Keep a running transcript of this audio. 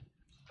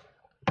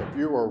if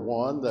you are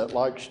one that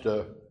likes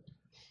to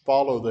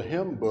follow the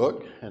hymn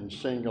book and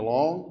sing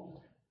along,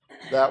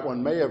 that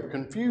one may have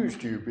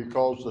confused you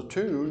because the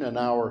tune in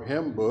our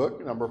hymn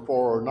book, number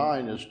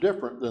 409, is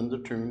different than the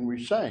tune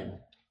we sang.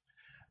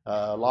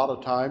 A lot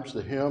of times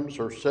the hymns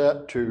are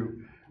set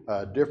to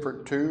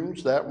different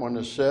tunes. That one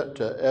is set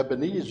to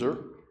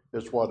Ebenezer,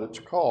 is what it's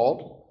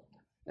called.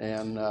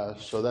 And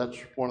so that's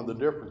one of the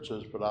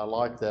differences, but I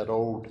like that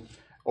old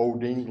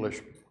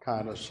English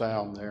kind of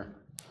sound there.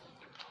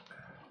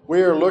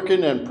 We are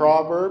looking in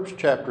Proverbs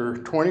chapter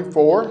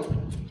 24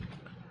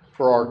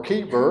 for our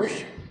key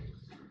verse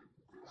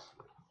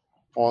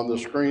on the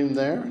screen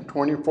there,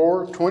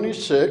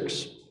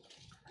 24:26,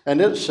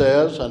 and it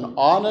says, an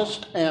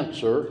honest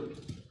answer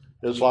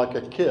is like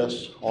a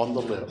kiss on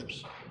the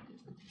lips.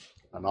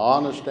 An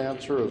honest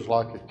answer is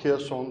like a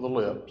kiss on the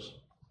lips.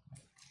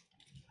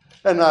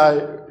 And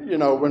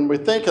when we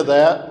think of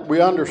that, we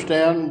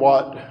understand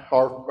what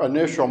our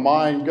initial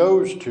mind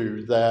goes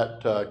to.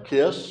 That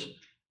kiss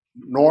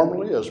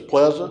normally is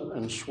pleasant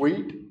and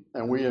sweet,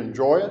 and we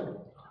enjoy it.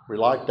 We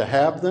like to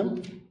have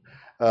them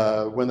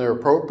when they're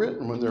appropriate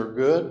and when they're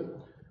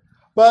good.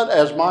 But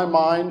as my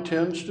mind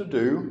tends to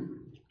do,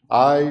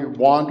 I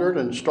wandered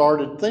and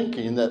started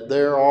thinking that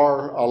there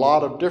are a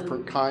lot of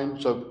different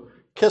kinds of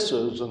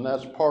kisses, and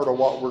that's part of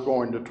what we're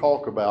going to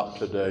talk about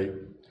today.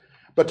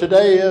 But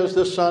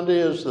this Sunday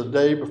is the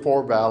day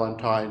before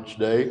Valentine's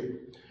Day.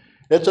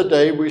 It's a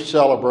day we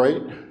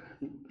celebrate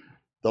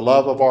the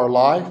love of our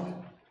life.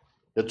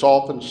 It's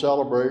often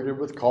celebrated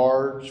with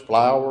cards,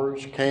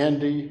 flowers,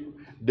 candy,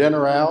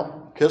 dinner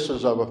out,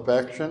 kisses of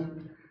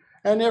affection.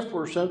 And if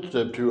we're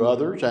sensitive to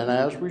others, and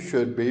as we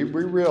should be,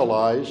 we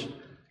realize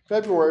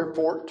February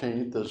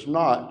 14th is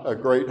not a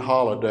great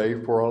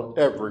holiday for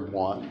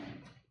everyone.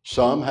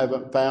 Some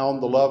haven't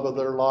found the love of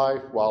their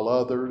life, while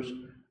others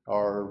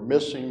are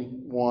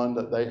missing one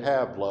that they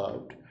have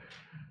loved.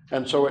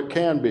 And so it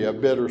can be a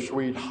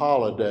bittersweet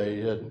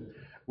holiday, and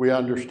we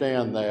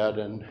understand that,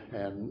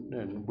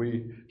 and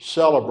we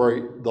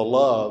celebrate the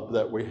love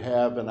that we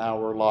have in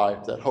our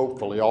life that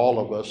hopefully all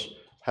of us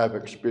have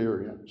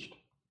experienced.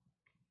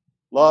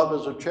 Love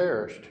is a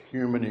cherished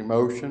human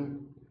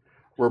emotion.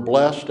 We're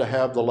blessed to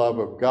have the love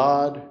of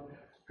God,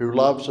 who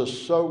loves us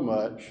so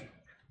much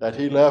that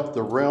he left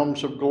the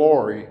realms of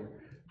glory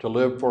to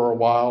live for a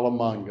while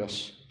among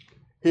us.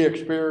 He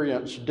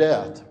experienced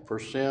death for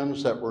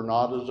sins that were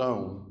not his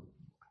own.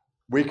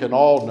 We can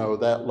all know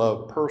that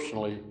love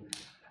personally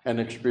and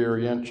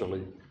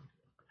experientially.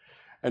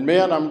 And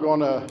men, I'm going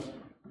to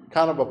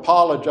kind of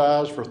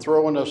apologize for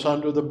throwing us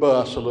under the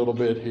bus a little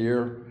bit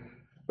here.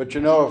 But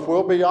if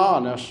we'll be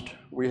honest,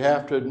 we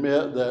have to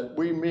admit that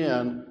we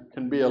men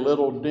can be a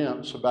little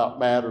dense about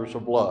matters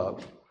of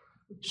love.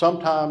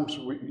 Sometimes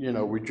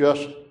we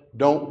just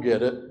don't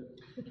get it.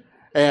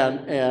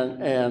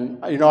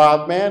 And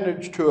I've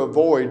managed to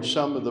avoid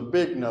some of the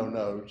big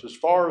no-nos. As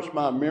far as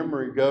my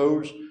memory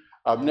goes,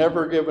 I've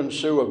never given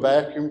Sue a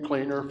vacuum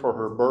cleaner for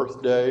her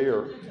birthday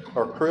or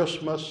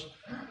Christmas,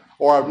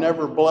 or I've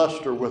never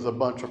blessed her with a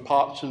bunch of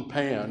pots and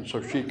pans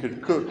so she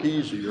could cook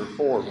easier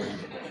for me.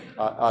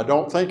 I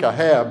don't think I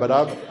have, but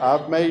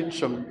I've made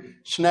some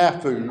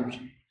snafus.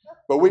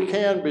 But we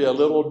can be a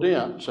little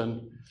dense,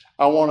 and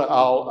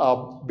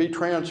I'll be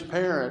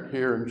transparent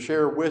here and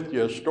share with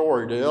you a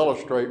story to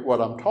illustrate what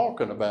I'm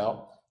talking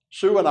about.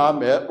 Sue and I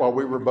met while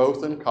we were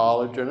both in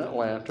college in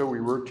Atlanta.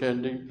 We were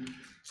attending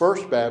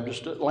First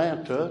Baptist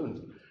Atlanta,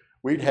 and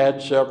we'd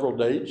had several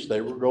dates. They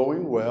were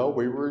going well.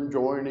 We were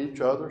enjoying each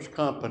other's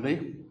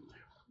company.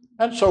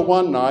 And so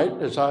one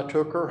night, as I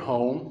took her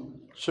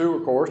home, Sue,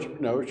 of course,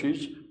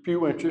 she's a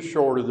few inches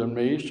shorter than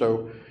me,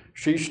 so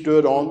she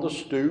stood on the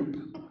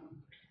stoop.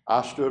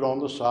 I stood on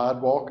the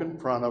sidewalk in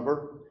front of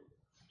her.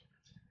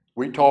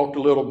 We talked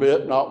a little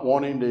bit, not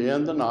wanting to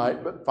end the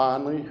night, but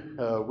finally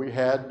we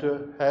had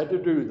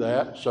to do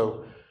that.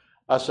 So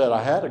I said,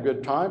 I had a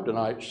good time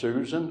tonight,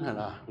 Susan, and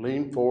I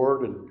leaned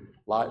forward and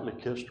lightly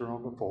kissed her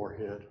on the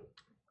forehead.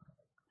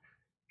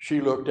 She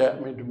looked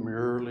at me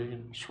demurely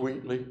and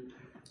sweetly,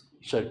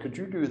 said, could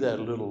you do that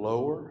a little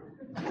lower?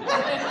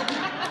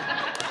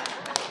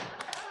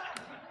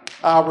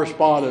 I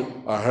responded,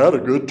 I had a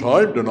good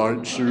time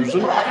tonight,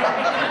 Susan.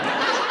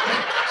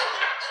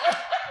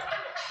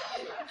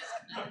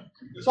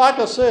 Like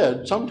I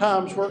said,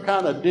 sometimes we're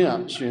kind of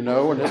dense, and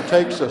it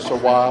takes us a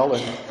while,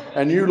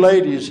 and you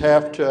ladies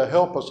have to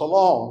help us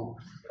along.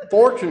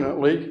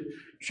 Fortunately,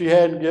 she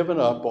hadn't given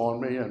up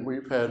on me, and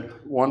we've had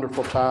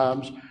wonderful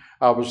times.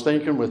 I was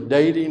thinking with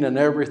dating and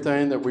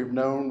everything that we've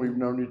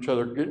known each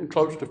other getting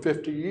close to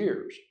 50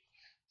 years.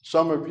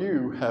 Some of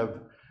you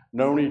have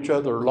known each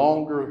other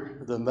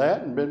longer than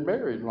that and been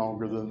married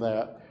longer than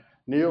that.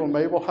 Neil and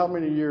Mabel, how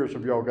many years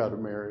have y'all got a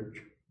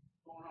marriage?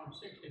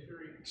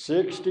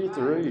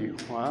 63.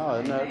 Wow,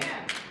 isn't that?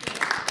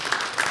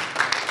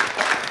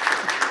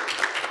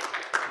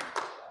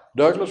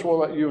 Douglas, what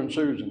about you and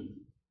Susan?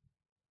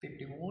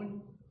 51.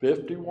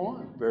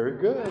 51. Very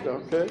good.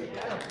 Okay.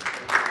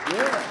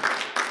 Yeah.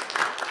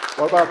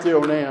 What about the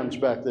Onans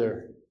back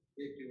there?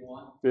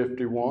 51.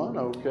 51.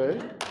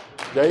 Okay.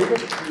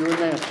 David, you and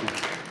Nancy.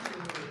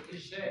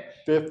 56.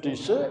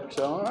 56,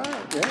 all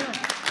right,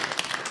 yeah.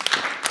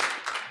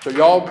 So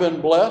y'all been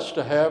blessed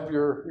to have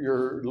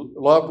your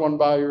loved one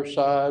by your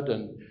side,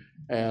 and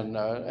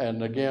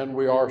again,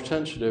 we are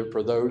sensitive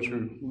for those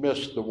who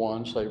missed the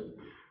ones they've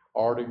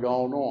already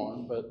gone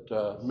on,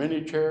 but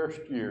many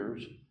cherished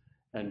years,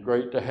 and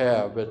great to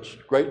have. It's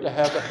great to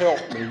have a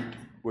helpmeet,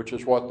 which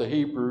is what the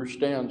Hebrew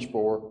stands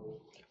for.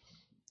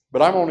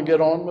 But I'm going to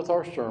get on with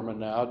our sermon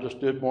now. I just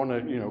did want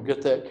to,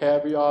 get that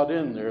caveat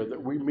in there that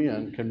we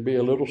men can be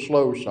a little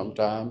slow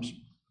sometimes.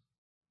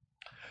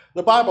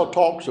 The Bible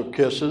talks of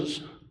kisses,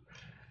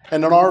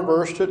 and in our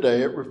verse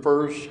today, it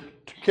refers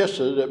to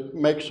kisses. It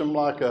makes them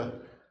like a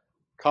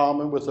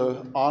common with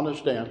an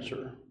honest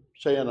answer.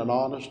 Saying an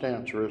honest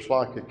answer is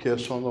like a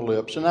kiss on the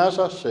lips. And as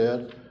I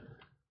said,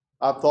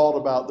 I've thought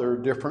about there are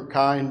different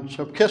kinds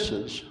of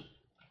kisses.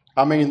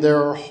 I mean,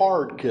 there are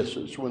hard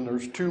kisses when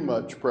there's too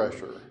much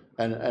pressure.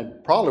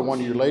 And probably one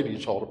of you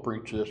ladies ought to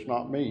preach this,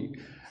 not me.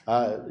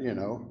 But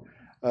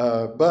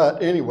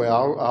anyway,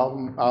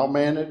 I'll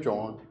manage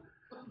on.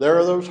 There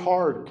are those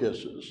hard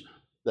kisses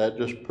that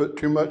just put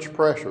too much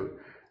pressure.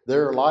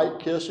 There are light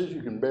kisses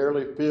you can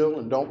barely feel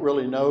and don't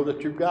really know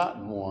that you've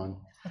gotten one.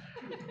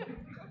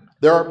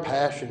 There are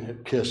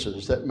passionate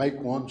kisses that make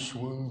one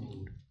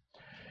swoon.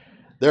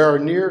 There are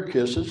near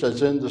kisses,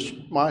 as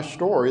in my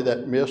story,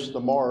 that miss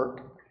the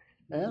mark,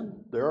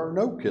 and there are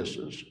no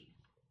kisses.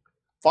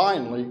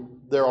 Finally,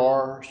 there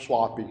are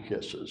sloppy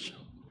kisses.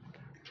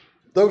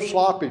 Those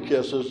sloppy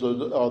kisses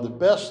are the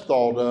best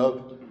thought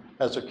of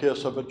as a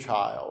kiss of a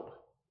child.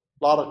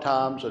 A lot of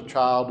times a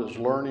child is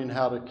learning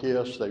how to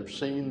kiss. They've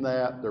seen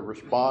that. They're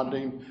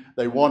responding.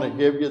 They want to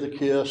give you the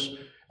kiss,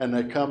 and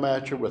they come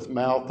at you with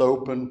mouth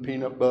open,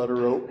 peanut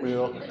butter,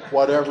 oatmeal,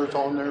 whatever's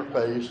on their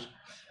face.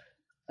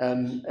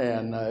 And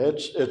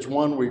it's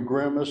one we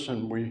grimace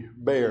and we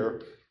bear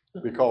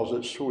because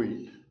it's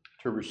sweet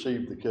to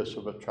receive the kiss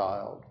of a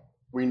child.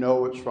 We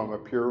know it's from a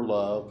pure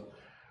love.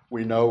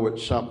 We know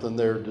it's something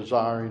they're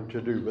desiring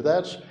to do. But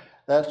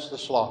that's the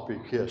sloppy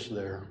kiss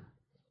there.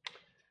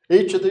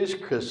 Each of these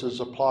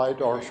kisses apply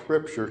to our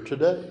scripture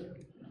today.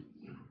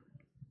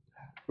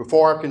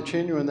 Before I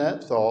continue in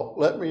that thought,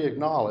 let me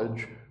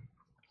acknowledge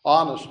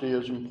honesty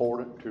is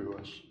important to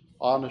us.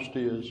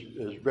 Honesty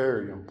is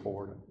very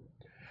important.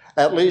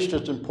 At least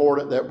it's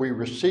important that we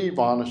receive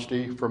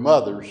honesty from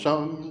others.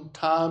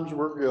 Sometimes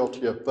we're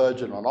guilty of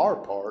fudging on our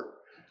part,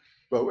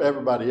 but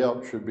everybody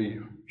else should be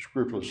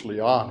scrupulously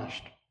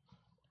honest.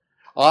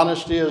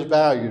 Honesty is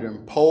valued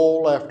in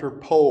poll after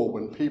poll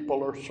when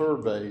people are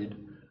surveyed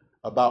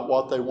about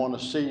what they want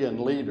to see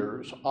in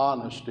leaders.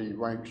 Honesty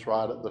ranks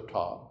right at the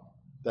top.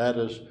 That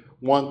is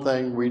one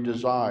thing we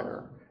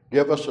desire.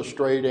 Give us a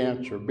straight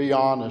answer. Be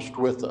honest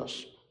with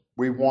us.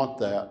 We want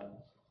that.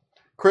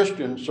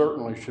 Christians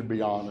certainly should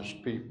be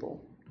honest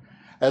people.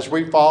 As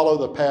we follow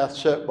the path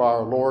set by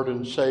our Lord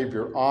and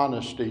Savior,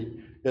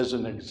 honesty is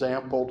an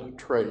exampled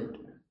trait.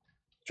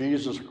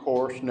 Jesus, of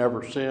course,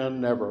 never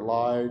sinned, never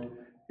lied.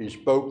 He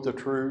spoke the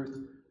truth.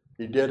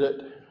 He did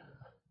it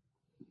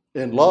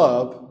in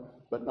love,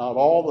 but not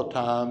all the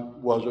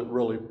time was it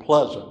really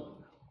pleasant.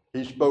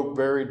 He spoke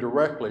very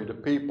directly to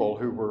people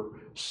who were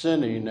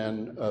sinning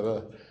and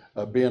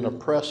being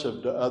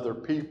oppressive to other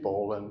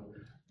people and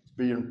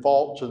being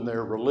false in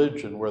their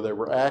religion, where they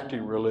were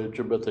acting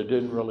religion, but they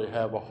didn't really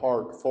have a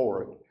heart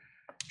for it.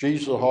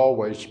 Jesus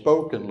always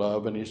spoke in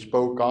love, and he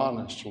spoke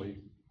honestly.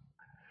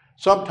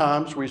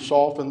 Sometimes we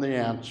soften the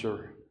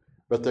answer,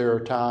 but there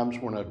are times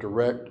when a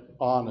direct,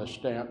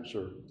 honest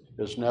answer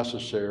is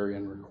necessary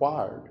and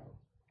required.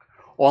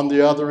 On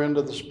the other end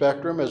of the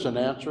spectrum is an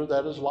answer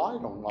that is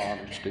light on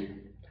honesty,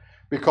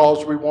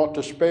 because we want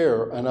to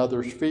spare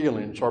another's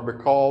feelings or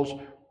because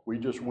we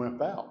just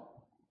wimp out.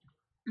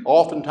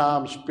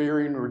 Oftentimes,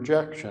 fearing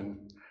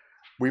rejection,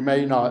 we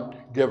may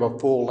not give a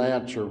full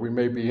answer. We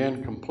may be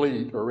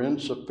incomplete or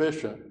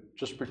insufficient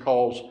just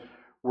because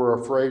we're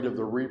afraid of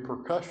the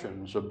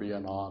repercussions of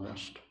being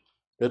honest.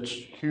 It's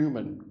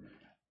human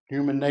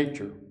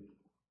nature.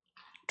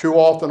 Too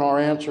often our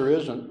answer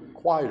isn't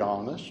quite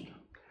honest.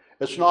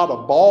 It's not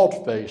a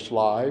bald-faced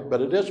lie,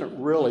 but it isn't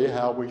really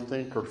how we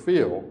think or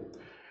feel.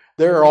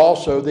 There are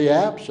also the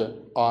absent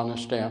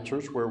honest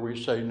answers where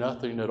we say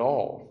nothing at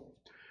all.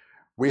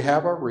 We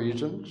have our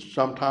reasons,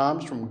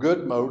 sometimes from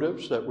good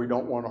motives, that we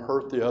don't want to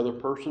hurt the other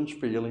person's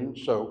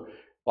feelings. So,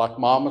 like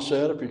Mama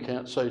said, if you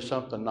can't say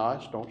something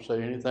nice, don't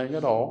say anything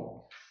at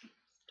all.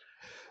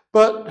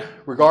 But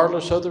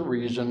regardless of the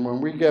reason, when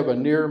we give a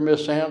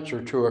near-miss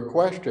answer to a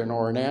question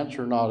or an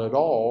answer not at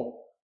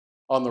all,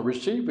 on the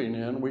receiving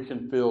end, we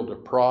can feel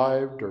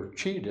deprived or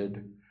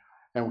cheated,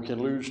 and we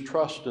can lose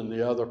trust in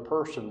the other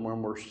person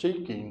when we're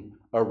seeking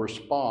a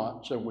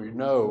response and we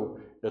know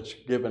it's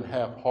given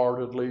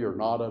half-heartedly or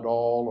not at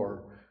all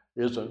or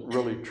isn't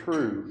really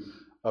true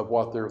of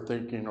what they're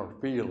thinking or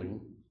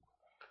feeling.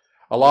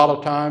 A lot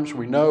of times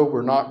we know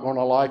we're not going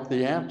to like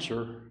the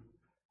answer,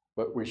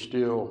 but we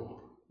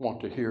still want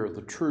to hear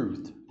the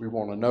truth. We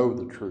want to know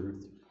the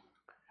truth.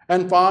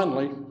 And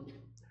finally,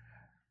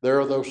 there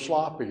are those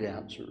sloppy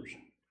answers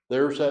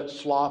There's that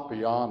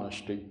sloppy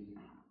honesty.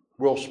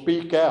 We'll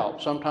speak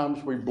out.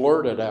 Sometimes we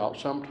blurt it out.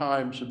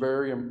 Sometimes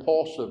very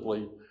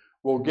impulsively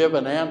we'll give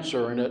an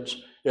answer and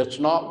it's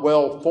not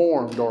well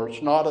formed or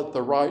it's not at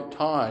the right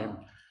time.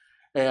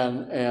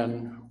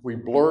 And we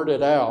blurt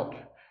it out,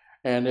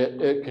 and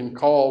it can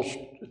cause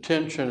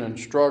tension and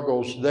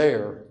struggles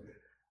there.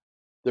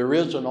 There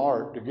is an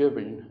art to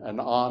giving an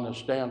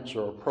honest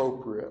answer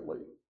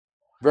appropriately.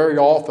 Very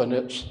often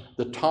it's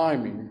the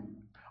timing.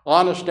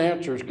 Honest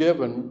answers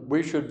given,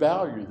 we should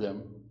value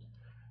them.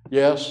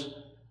 Yes,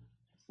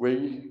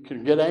 we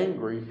can get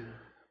angry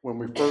when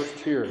we first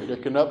hear it.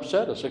 It can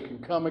upset us. It can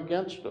come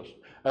against us.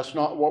 That's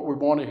not what we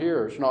want to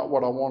hear. It's not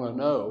what I want to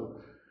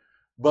know.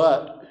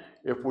 But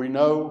if we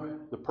know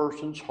the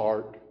person's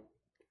heart,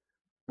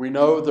 we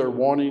know they're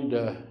wanting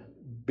to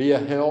be a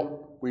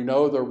help, we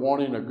know they're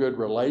wanting a good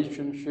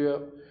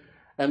relationship,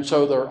 and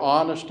so their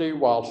honesty,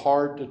 while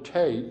hard to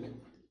take,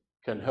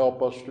 can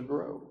help us to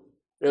grow.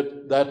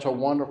 That's a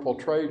wonderful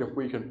trait if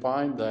we can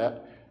find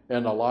that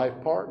in a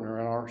life partner,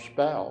 in our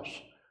spouse,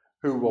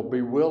 who will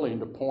be willing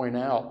to point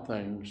out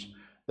things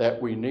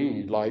that we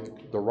need,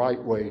 like the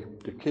right way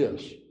to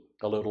kiss,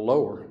 a little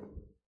lower.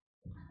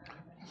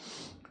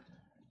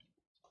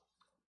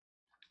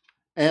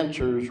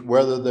 Answers,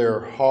 whether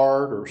they're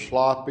hard or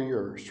sloppy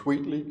or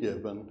sweetly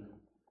given,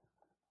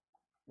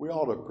 we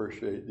ought to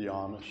appreciate the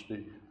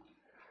honesty.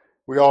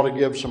 We ought to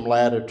give some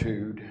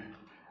latitude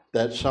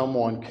that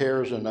someone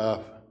cares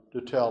enough to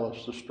tell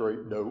us the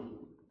straight dope,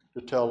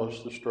 to tell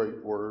us the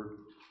straight word.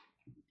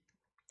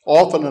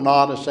 Often an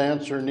honest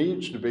answer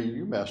needs to be,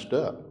 you messed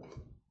up.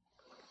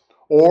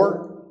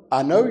 Or,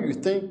 I know you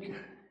think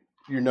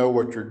you know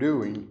what you're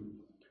doing,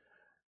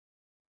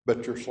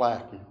 but you're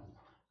slacking.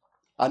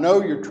 I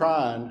know you're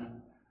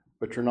trying,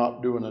 but you're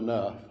not doing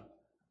enough.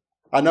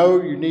 I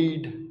know you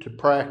need to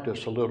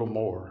practice a little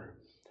more.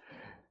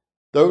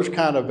 Those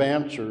kind of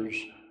answers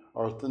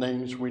are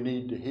things we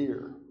need to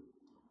hear.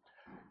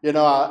 You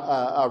know,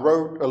 I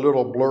wrote a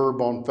little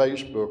blurb on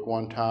Facebook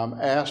one time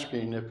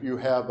asking if you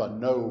have a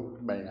no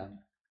man.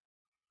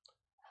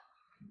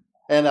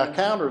 And I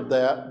countered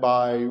that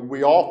by,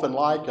 we often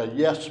like a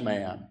yes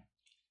man.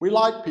 We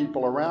like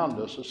people around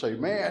us that say,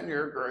 man,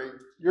 you're great.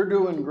 You're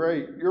doing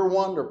great. You're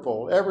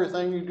wonderful.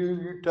 Everything you do,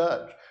 you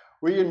touch.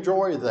 We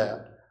enjoy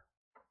that.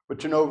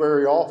 But you know,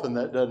 very often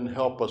that doesn't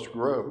help us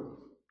grow.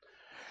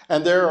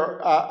 And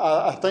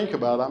I think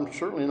about, I'm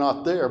certainly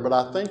not there, but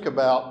I think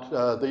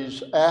about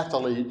these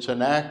athletes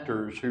and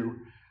actors who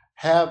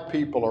have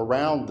people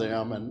around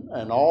them,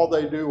 and all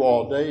they do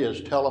all day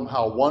is tell them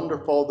how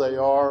wonderful they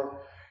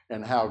are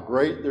and how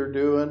great they're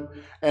doing.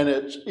 And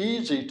it's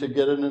easy to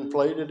get an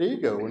inflated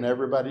ego when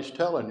everybody's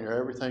telling you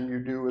everything you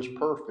do is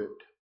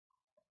perfect.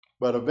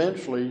 But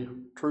eventually,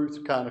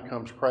 truth kind of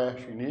comes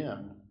crashing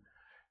in.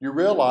 You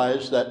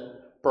realize that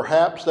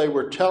perhaps they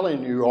were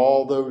telling you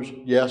all those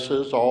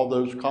yeses, all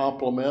those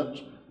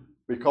compliments,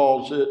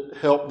 because it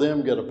helped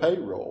them get a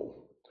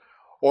payroll,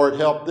 or it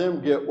helped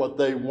them get what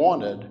they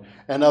wanted.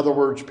 In other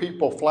words,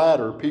 people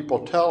flatter,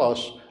 people tell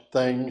us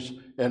things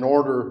in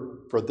order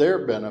for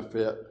their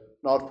benefit,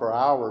 not for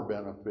our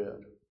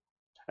benefit.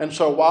 And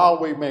so while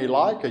we may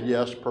like a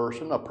yes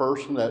person, a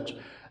person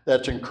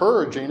that's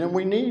encouraging, and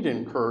we need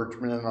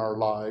encouragement in our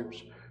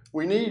lives,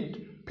 we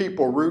need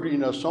people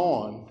rooting us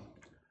on,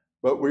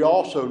 but we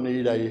also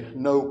need a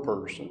no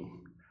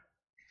person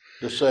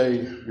to say,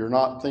 you're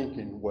not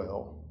thinking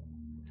well.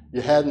 You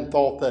hadn't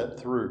thought that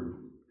through.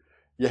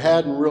 You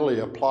hadn't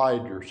really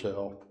applied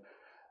yourself.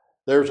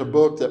 There's a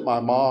book that my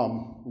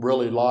mom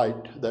really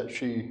liked that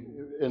she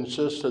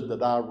insisted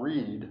that I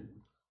read,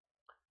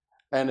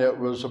 and it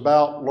was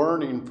about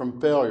learning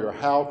from failure.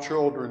 How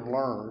Children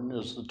Learn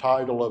is the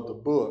title of the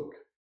book.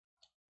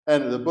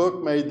 And the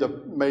book made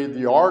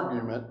the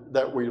argument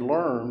that we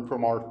learn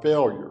from our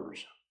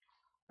failures.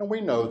 And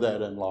we know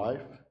that in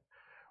life.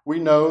 We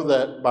know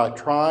that by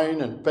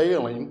trying and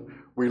failing,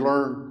 we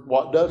learn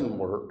what doesn't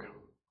work.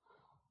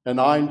 And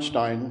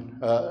Addison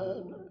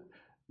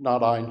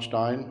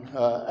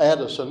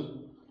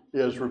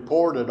is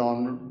reported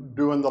on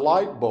doing the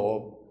light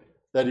bulb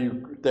that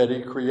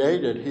he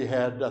created. He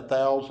had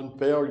 1,000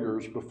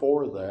 failures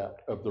before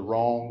that of the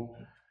wrong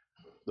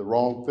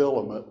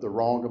filament, the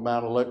wrong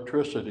amount of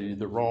electricity,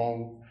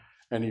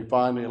 and he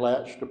finally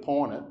latched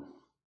upon it.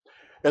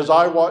 As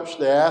I watch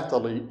the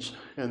athletes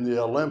in the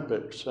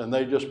Olympics, and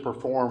they just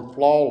perform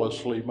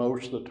flawlessly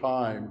most of the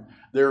time,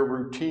 their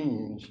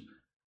routines,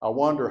 I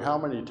wonder how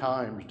many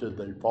times did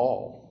they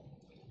fall?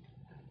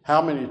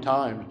 How many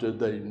times did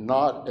they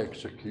not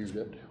execute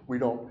it? We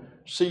don't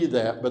see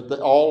that, but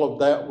all of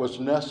that was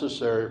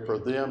necessary for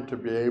them to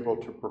be able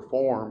to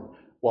perform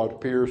what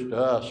appears to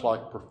us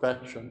like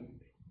perfection.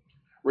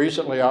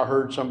 Recently, I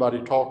heard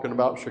somebody talking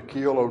about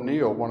Shaquille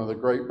O'Neal, one of the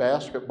great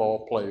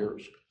basketball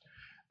players,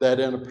 that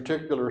in a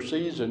particular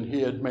season, he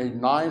had made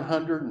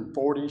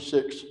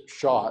 946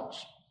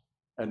 shots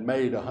and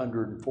made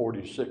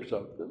 146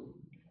 of them.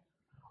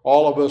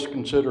 All of us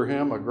consider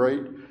him a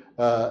great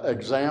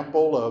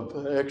example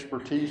of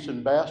expertise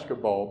in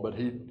basketball, but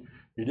he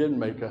didn't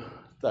make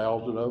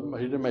 1,000 of them.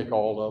 He didn't make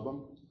all of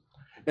them.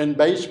 In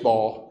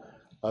baseball,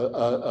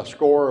 a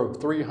score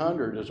of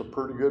 300 is a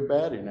pretty good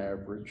batting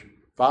average.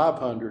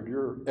 500,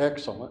 you're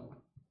excellent.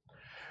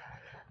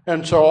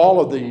 And so all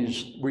of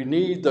these, we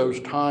need those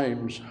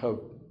times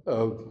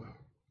of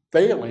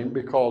failing,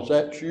 because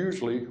that's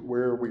usually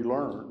where we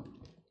learn,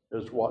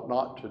 is what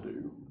not to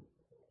do.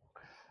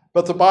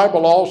 But the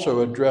Bible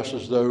also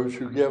addresses those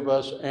who give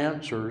us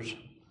answers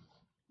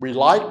we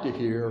like to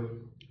hear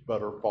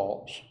but are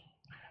false.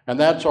 And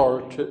that's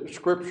our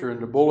scripture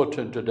in the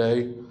bulletin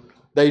today.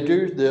 They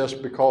do this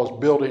because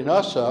building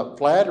us up,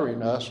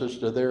 flattering us, is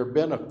to their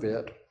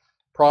benefit.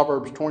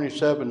 Proverbs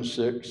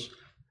 27:6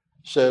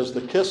 says,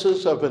 the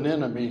kisses of an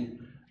enemy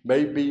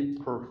may be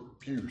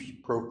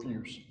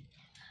profuse.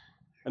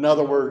 In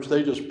other words,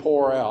 they just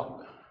pour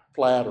out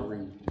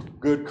flattery,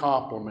 good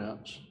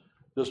compliments,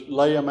 just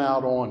lay them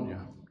out on you.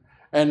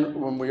 And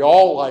when we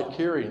all like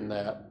hearing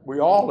that, we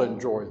all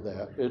enjoy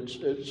that.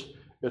 It's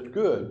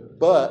good,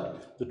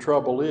 but the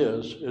trouble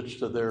is, it's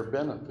to their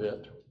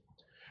benefit.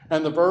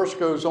 And the verse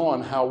goes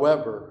on,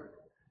 however,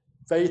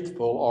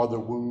 faithful are the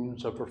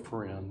wounds of a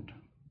friend.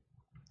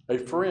 A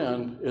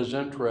friend is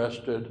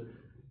interested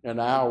in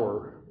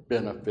our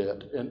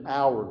benefit, in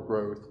our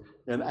growth,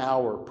 in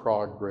our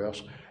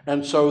progress.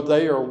 And so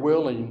they are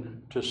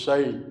willing to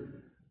say,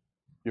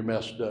 you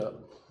messed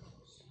up.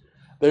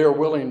 They are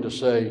willing to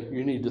say,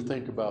 you need to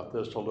think about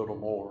this a little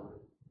more,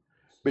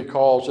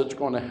 because it's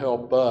going to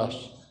help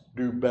us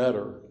do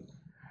better.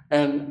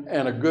 And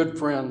a good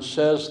friend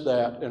says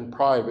that in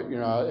private,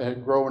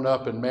 and growing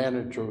up in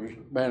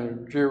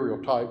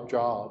managerial type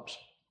jobs.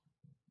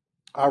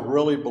 I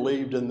really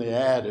believed in the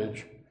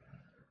adage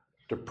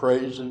to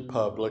praise in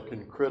public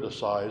and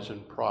criticize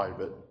in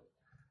private.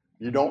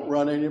 You don't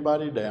run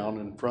anybody down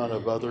in front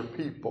of other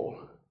people.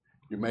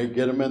 You may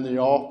get them in the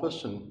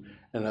office, and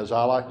as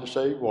I like to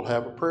say, we'll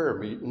have a prayer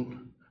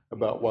meeting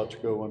about what's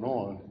going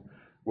on.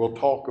 We'll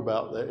talk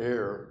about the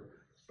error,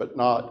 but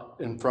not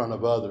in front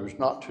of others,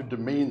 not to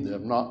demean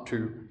them, not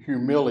to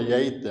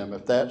humiliate them.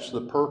 If that's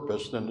the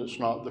purpose, then it's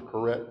not the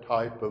correct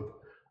type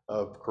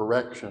of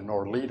correction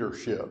or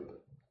leadership.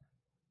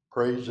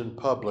 Praise in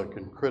public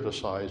and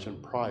criticize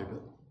in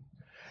private.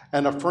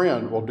 And a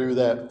friend will do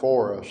that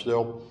for us.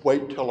 They'll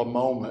wait till a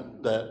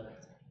moment that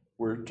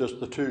we're just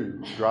the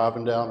two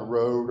driving down a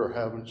road or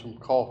having some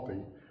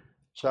coffee.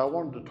 So I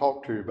wanted to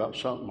talk to you about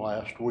something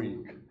last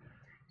week.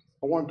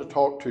 I wanted to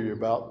talk to you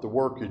about the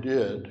work you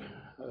did,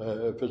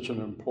 if it's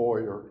an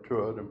employer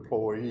to an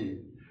employee.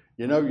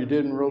 You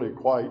didn't really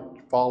quite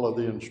follow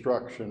the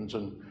instructions,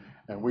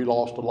 and we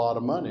lost a lot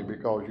of money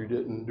because you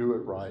didn't do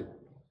it right.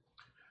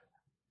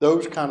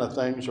 Those kind of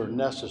things are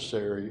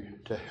necessary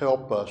to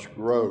help us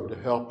grow, to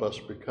help us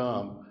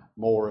become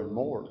more and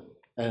more.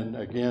 And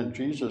again,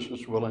 Jesus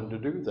is willing to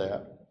do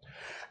that.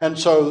 And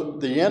so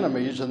the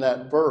enemies in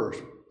that verse,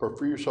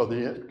 profuse are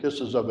the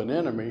kisses of an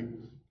enemy,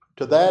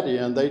 to that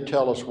end, they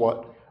tell us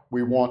what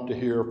we want to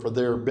hear for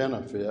their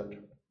benefit,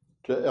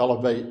 to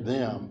elevate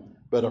them.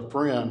 But a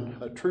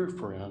friend, a true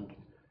friend,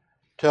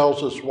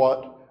 tells us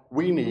what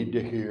we need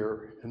to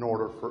hear in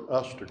order for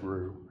us to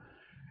grow.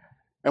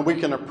 And we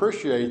can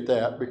appreciate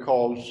that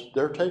because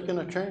they're taking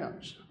a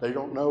chance. They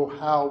don't know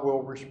how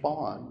we'll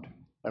respond,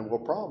 and we'll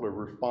probably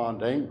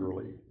respond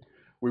angrily.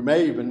 We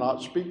may even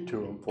not speak to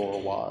them for a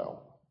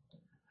while.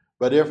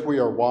 But if we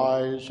are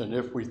wise and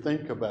if we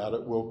think about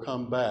it, we'll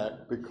come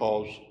back,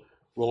 because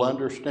we'll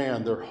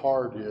understand their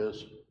heart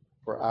is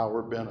for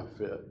our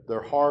benefit.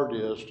 Their heart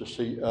is to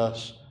see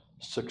us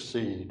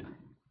succeed.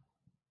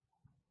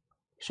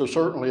 So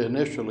certainly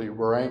initially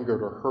we're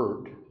angered or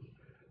hurt.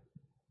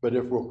 But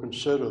if we'll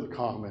consider the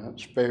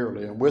comments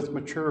fairly and with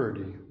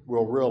maturity,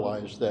 we'll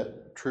realize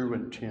that true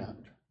intent.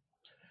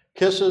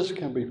 Kisses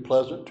can be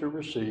pleasant to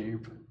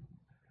receive.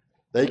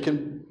 They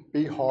can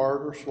be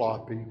hard or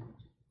sloppy.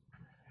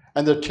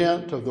 And the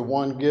intent of the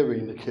one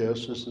giving the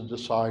kiss is the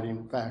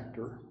deciding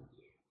factor.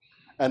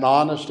 An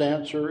honest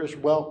answer is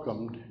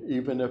welcomed,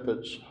 even if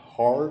it's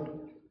hard,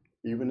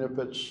 even if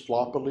it's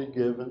sloppily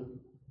given,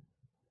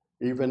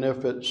 even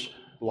if it's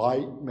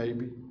light,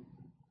 maybe.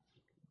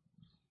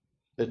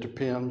 It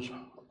depends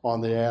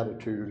on the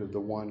attitude of the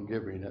one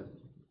giving it.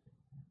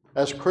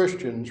 As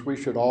Christians, we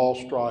should all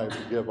strive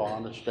to give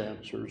honest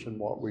answers in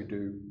what we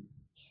do.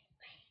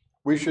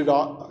 We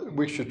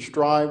should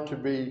strive to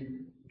be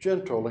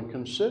gentle and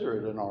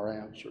considerate in our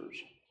answers.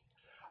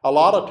 A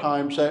lot of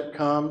times that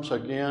comes,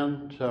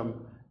 again, to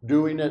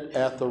doing it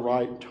at the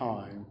right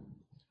time.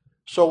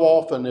 So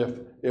often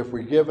if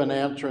we give an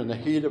answer in the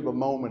heat of a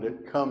moment,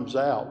 it comes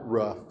out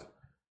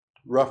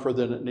rougher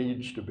than it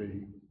needs to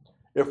be.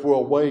 If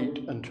we'll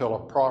wait until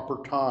a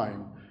proper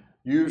time,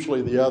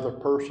 usually the other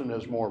person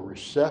is more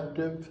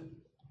receptive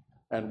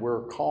and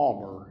we're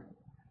calmer.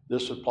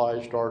 This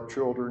applies to our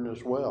children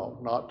as well,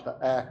 not to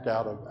act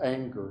out of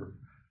anger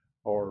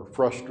or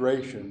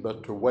frustration,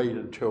 but to wait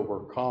until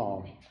we're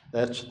calm.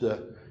 That's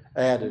the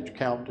adage,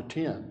 count to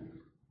 10.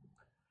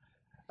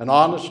 An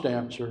honest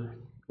answer,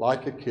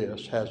 like a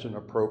kiss, has an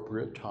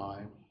appropriate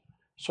time.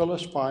 So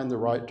let's find the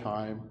right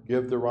time,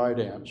 give the right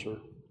answer.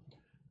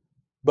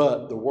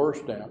 But the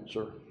worst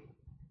answer,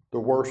 the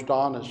worst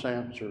honest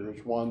answer,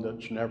 is one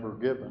that's never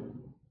given.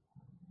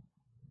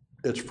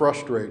 It's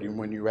frustrating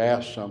when you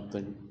ask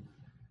something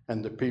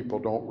and the people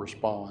don't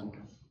respond.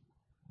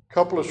 A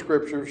couple of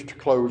scriptures to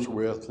close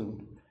with,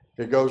 and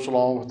it goes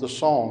along with the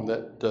song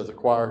that the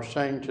choir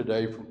sang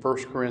today from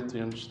 1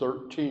 Corinthians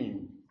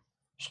 13,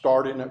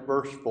 starting at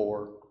verse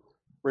 4,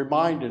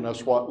 reminding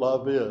us what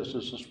love is.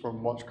 This is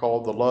from what's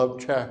called the love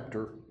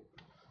chapter.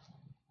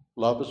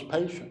 Love is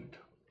patient.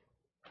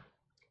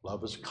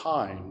 Love is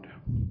kind.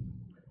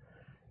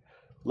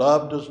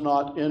 Love does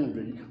not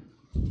envy.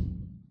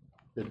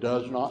 It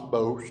does not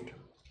boast.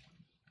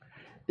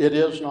 It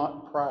is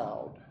not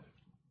proud.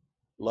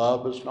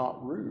 Love is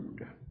not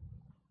rude.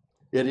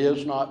 It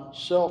is not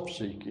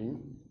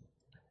self-seeking.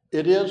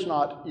 It is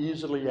not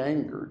easily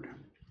angered.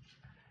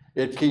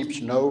 It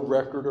keeps no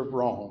record of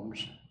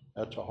wrongs.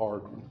 That's a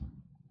hard one.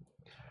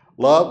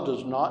 Love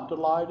does not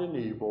delight in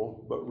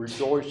evil, but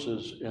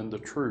rejoices in the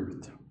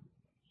truth.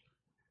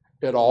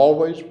 It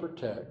always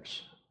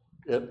protects.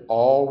 It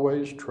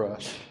always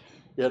trusts.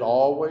 It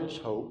always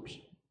hopes.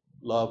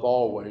 Love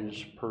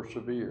always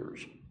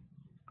perseveres.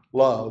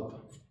 Love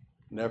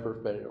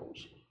never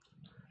fails.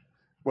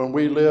 When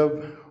we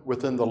live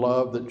within the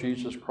love that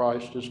Jesus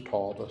Christ has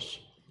taught us,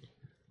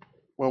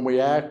 when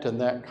we act in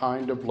that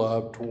kind of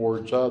love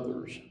towards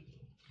others,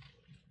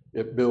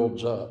 it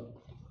builds up.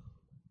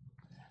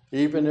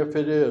 Even if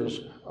it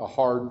is a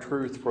hard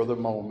truth for the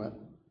moment,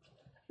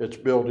 it's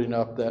building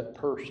up that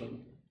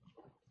person.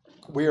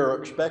 We are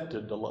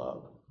expected to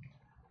love.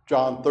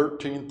 John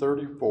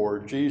 13:34,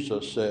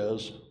 Jesus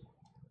says,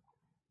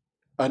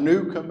 "A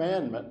new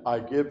commandment I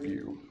give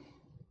you,"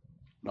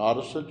 not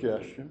a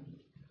suggestion,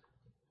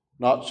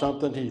 not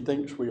something he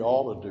thinks we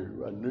ought to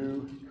do. A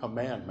new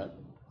commandment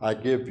I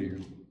give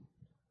you.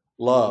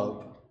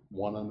 Love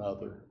one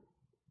another.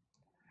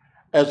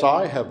 As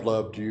I have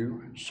loved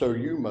you, so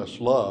you must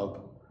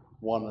love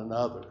one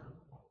another.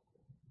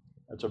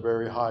 That's a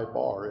very high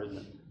bar, isn't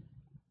it?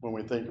 When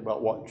we think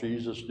about what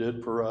Jesus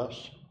did for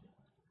us,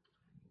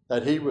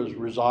 that he was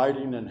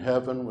residing in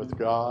heaven with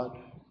God,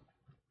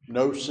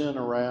 no sin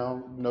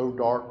around, no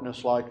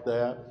darkness like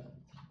that,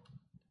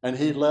 and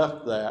he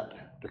left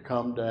that to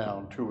come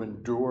down, to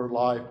endure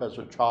life as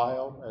a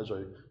child, as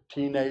a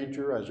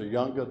teenager, as a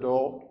young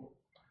adult,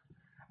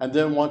 and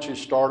then once he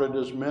started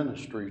his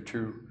ministry,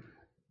 to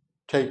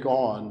take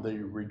on the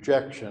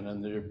rejection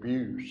and the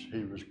abuse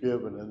he was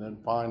given, and then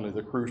finally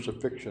the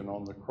crucifixion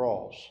on the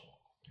cross.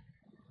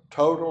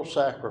 Total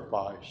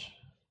sacrifice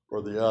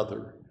for the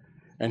other.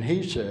 And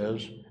he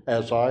says,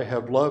 as I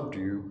have loved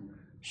you,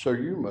 so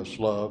you must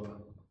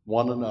love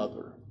one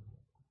another.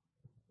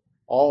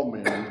 All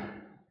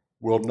men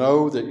will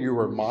know that you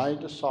are my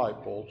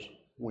disciples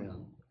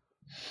when,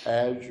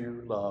 as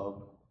you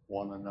love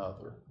one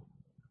another.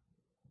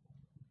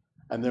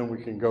 And then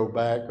we can go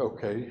back,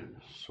 okay,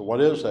 so what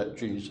is that,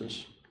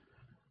 Jesus?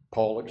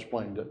 Paul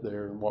explained it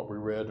there in what we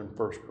read in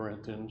 1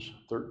 Corinthians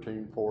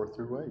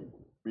 13:4-8.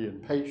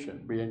 Being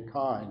patient, being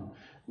kind,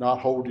 not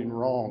holding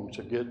wrongs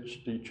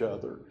against each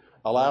other,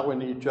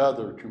 allowing each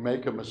other to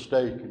make a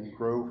mistake and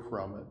grow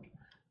from it,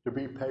 to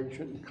be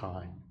patient and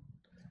kind.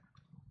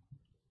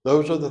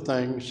 Those are the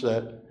things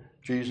that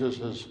Jesus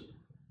has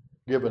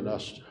given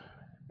us,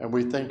 and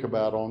we think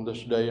about on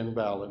this day in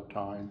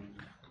Valentine.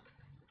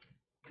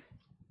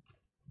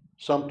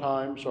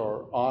 Sometimes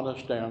our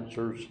honest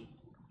answers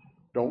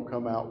don't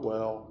come out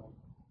well,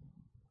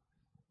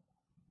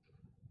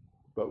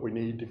 but we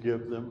need to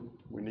give them.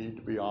 We need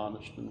to be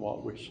honest in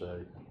what we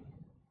say.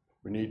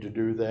 We need to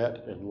do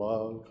that in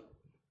love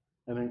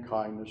and in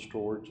kindness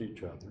towards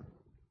each other.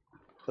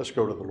 Let's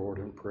go to the Lord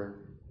in prayer.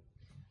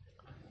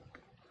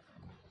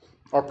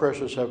 Our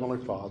precious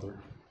Heavenly Father,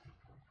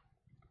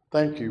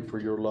 thank you for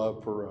your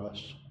love for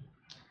us.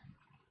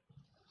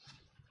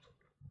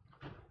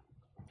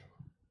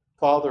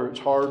 Father, it's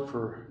hard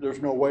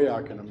there's no way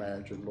I can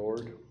imagine,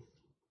 Lord.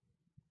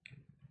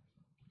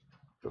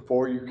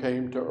 Before you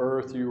came to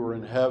earth, you were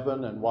in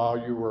heaven, and while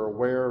you were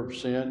aware of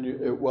sin,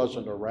 it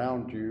wasn't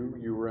around you.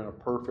 You were in a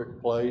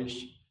perfect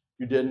place.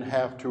 You didn't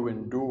have to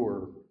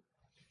endure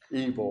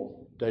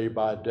evil day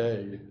by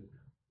day.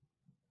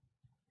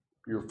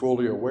 You're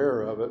fully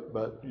aware of it,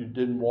 but you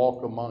didn't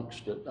walk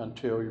amongst it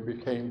until you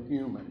became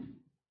human.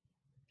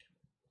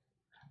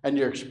 And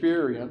you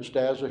experienced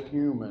as a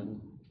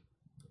human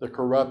the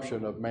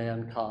corruption of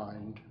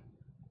mankind.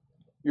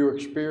 You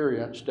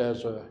experienced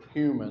as a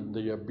human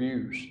the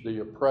abuse, the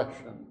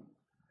oppression,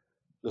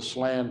 the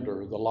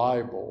slander, the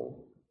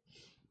libel.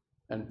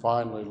 And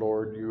finally,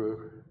 Lord,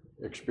 you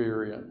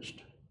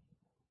experienced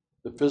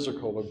the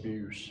physical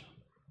abuse.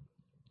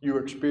 You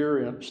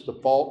experienced the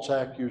false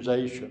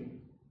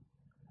accusation.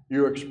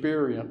 You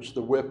experienced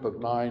the whip of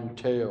 9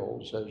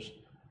 tails as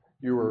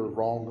you were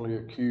wrongly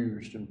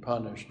accused and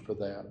punished for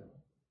that.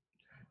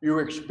 You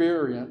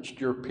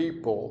experienced your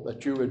people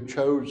that you had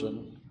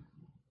chosen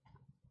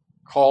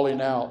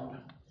calling out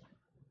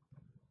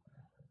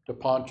to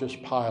Pontius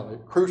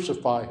Pilate,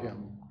 crucify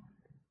him.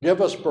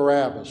 Give us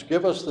Barabbas,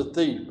 give us the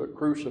thief, but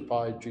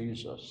crucify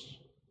Jesus.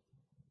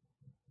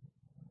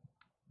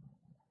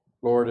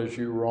 Lord, as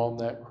you were on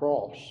that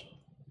cross,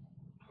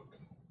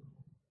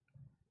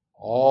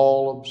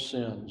 all of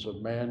sins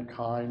of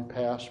mankind,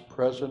 past,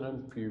 present,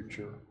 and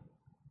future,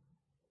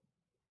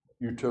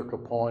 you took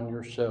upon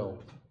yourself.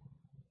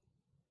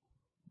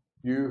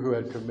 You who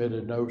had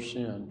committed no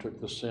sin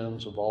took the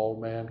sins of all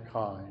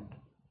mankind.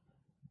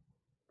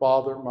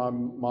 Father, my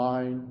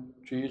mind,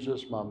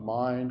 Jesus, my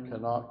mind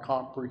cannot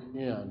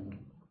comprehend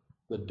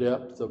the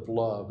depth of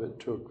love it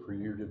took for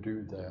you to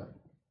do that.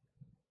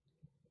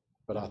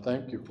 But I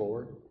thank you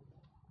for it.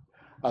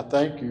 I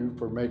thank you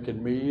for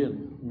making me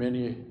and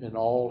many and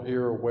all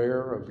here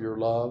aware of your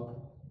love.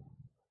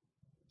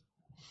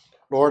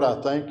 Lord,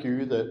 I thank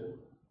you that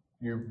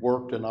you've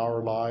worked in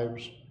our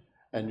lives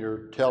and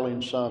you're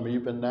telling some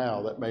even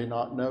now that may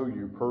not know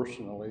you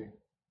personally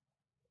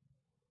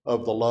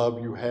of the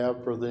love you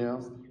have for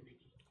them,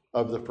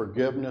 of the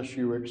forgiveness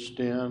you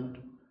extend,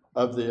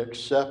 of the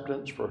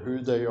acceptance for who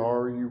they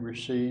are you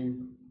receive,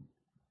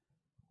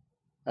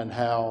 and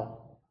how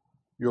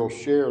you'll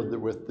share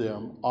with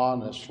them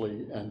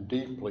honestly and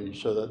deeply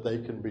so that they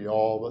can be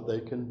all that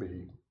they can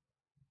be.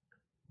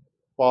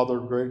 Father,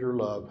 greater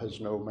love has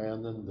no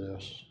man than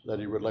this, that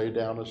he would lay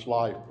down his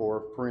life for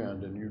a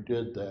friend, and you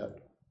did that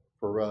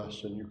for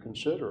us, and you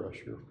consider us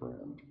your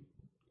friend.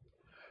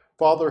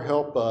 Father,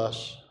 help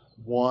us,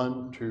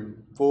 one, to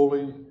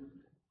fully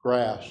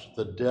grasp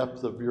the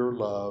depth of your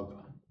love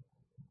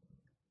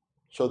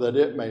so that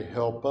it may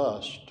help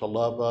us to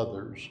love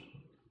others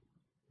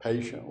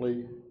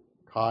patiently,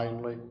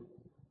 kindly,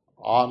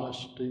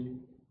 honesty,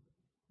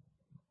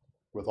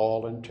 with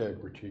all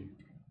integrity.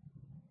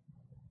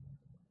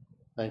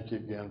 Thank you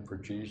again for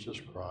Jesus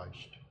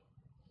Christ.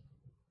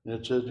 And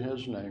it's in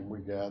his name we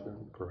gather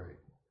and pray.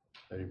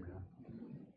 Amen.